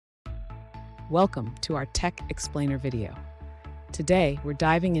Welcome to our Tech Explainer video. Today, we're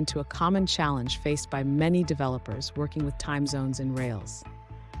diving into a common challenge faced by many developers working with time zones in Rails.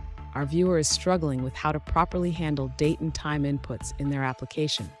 Our viewer is struggling with how to properly handle date and time inputs in their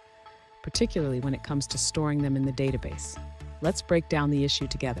application, particularly when it comes to storing them in the database. Let's break down the issue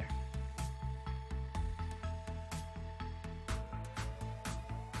together.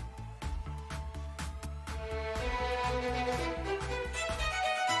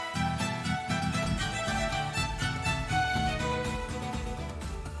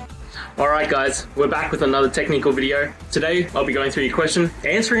 Alright guys, we're back with another technical video. Today, I'll be going through your question,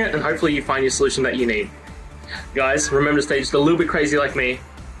 answering it, and hopefully you find your solution that you need. Guys, remember to stay just a little bit crazy like me,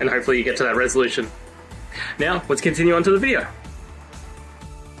 and hopefully you get to that resolution. Now, let's continue on to the video.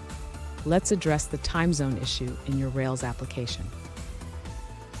 Let's address the time zone issue in your Rails application.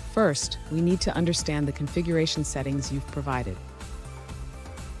 First, we need to understand the configuration settings you've provided.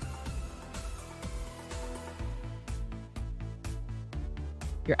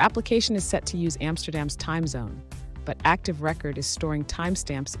 Your application is set to use Amsterdam's time zone, but Active Record is storing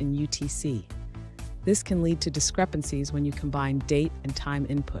timestamps in UTC. This can lead to discrepancies when you combine date and time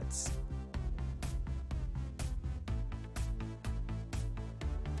inputs.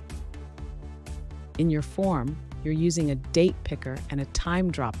 In your form, you're using a date picker and a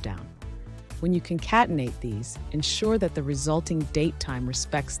time dropdown. When you concatenate these, ensure that the resulting date time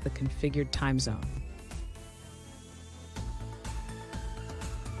respects the configured time zone.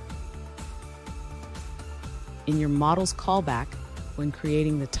 In your model's callback, when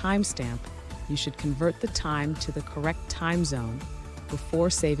creating the timestamp, you should convert the time to the correct time zone before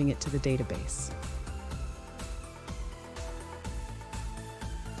saving it to the database.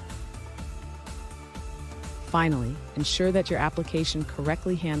 Finally, ensure that your application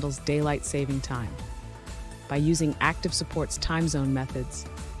correctly handles daylight saving time. By using Active Support's time zone methods,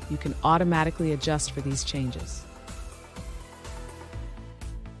 you can automatically adjust for these changes.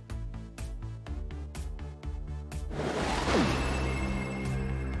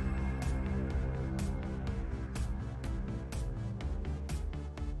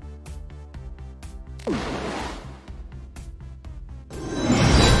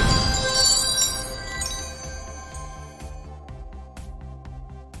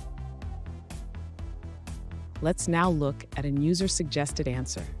 Let's now look at a user-suggested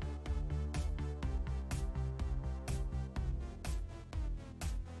answer.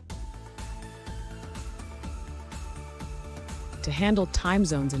 To handle time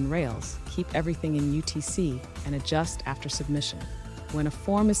zones in Rails, keep everything in UTC and adjust after submission. When a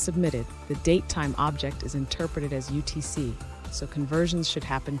form is submitted, the date-time object is interpreted as UTC, so conversions should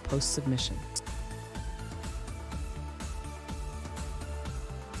happen post-submission.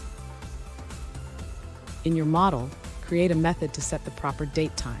 In your model, create a method to set the proper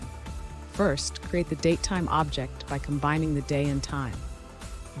date time. First, create the datetime object by combining the day and time.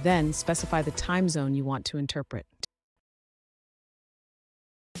 Then, specify the time zone you want to interpret.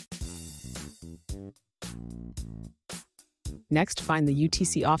 Next, find the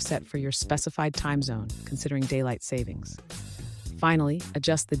UTC offset for your specified time zone, considering daylight savings. Finally,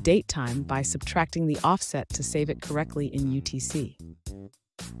 adjust the date time by subtracting the offset to save it correctly in UTC.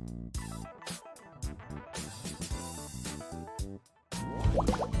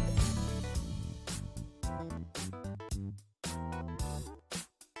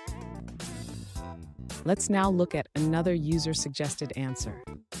 Let's now look at another user-suggested answer.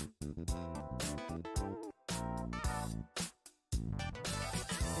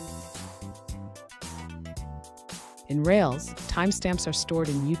 In Rails, timestamps are stored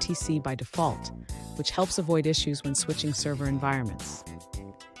in UTC by default, which helps avoid issues when switching server environments.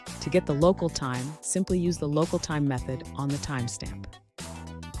 To get the local time, simply use the local time method on the timestamp.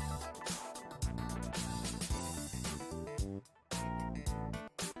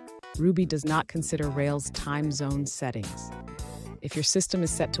 Ruby does not consider Rails time zone settings. If your system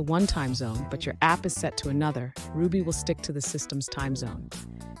is set to one time zone, but your app is set to another, Ruby will stick to the system's time zone.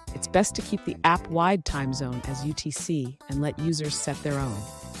 It's best to keep the app-wide time zone as UTC and let users set their own.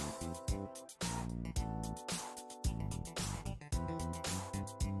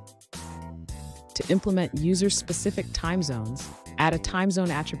 To implement user-specific time zones, add a time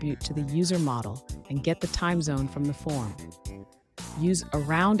zone attribute to the user model and get the time zone from the form. Use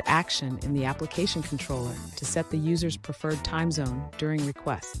around action in the application controller to set the user's preferred time zone during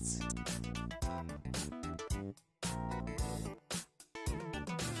requests.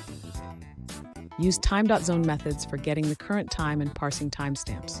 Use time.zone methods for getting the current time and parsing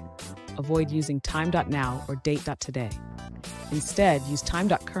timestamps. Avoid using time.now or date.today. Instead, use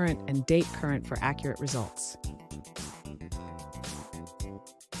time.current and date.current for accurate results.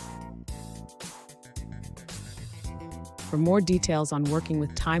 For more details on working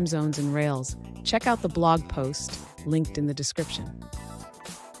with time zones and Rails, check out the blog post linked in the description.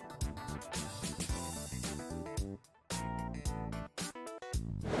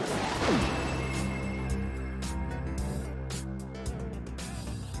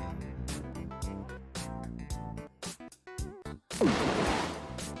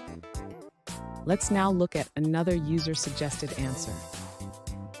 Let's now look at another user-suggested answer.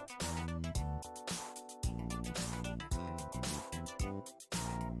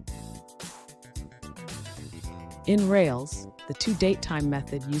 In Rails, the toDateTime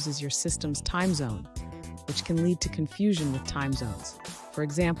method uses your system's time zone, which can lead to confusion with time zones. For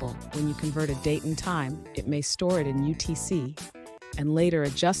example, when you convert a date and time, it may store it in UTC and later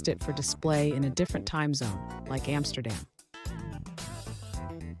adjust it for display in a different time zone, like Amsterdam.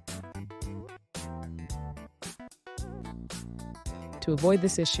 To avoid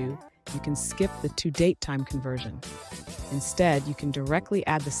this issue, you can skip the toDateTime conversion. Instead, you can directly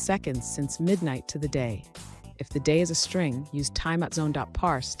add the seconds since midnight to the day. If the day is a string, use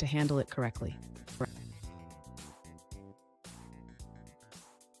timezones.parse to handle it correctly.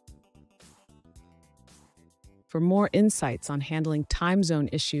 For more insights on handling time zone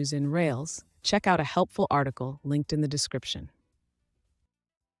issues in Rails, check out a helpful article linked in the description.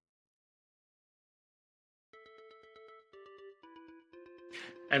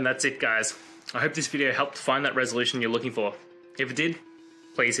 And that's it, guys. I hope this video helped find that resolution you're looking for. If it did,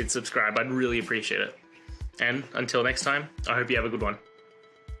 please hit subscribe. I'd really appreciate it. And until next time, I hope you have a good one.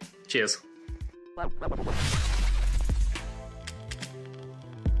 Cheers.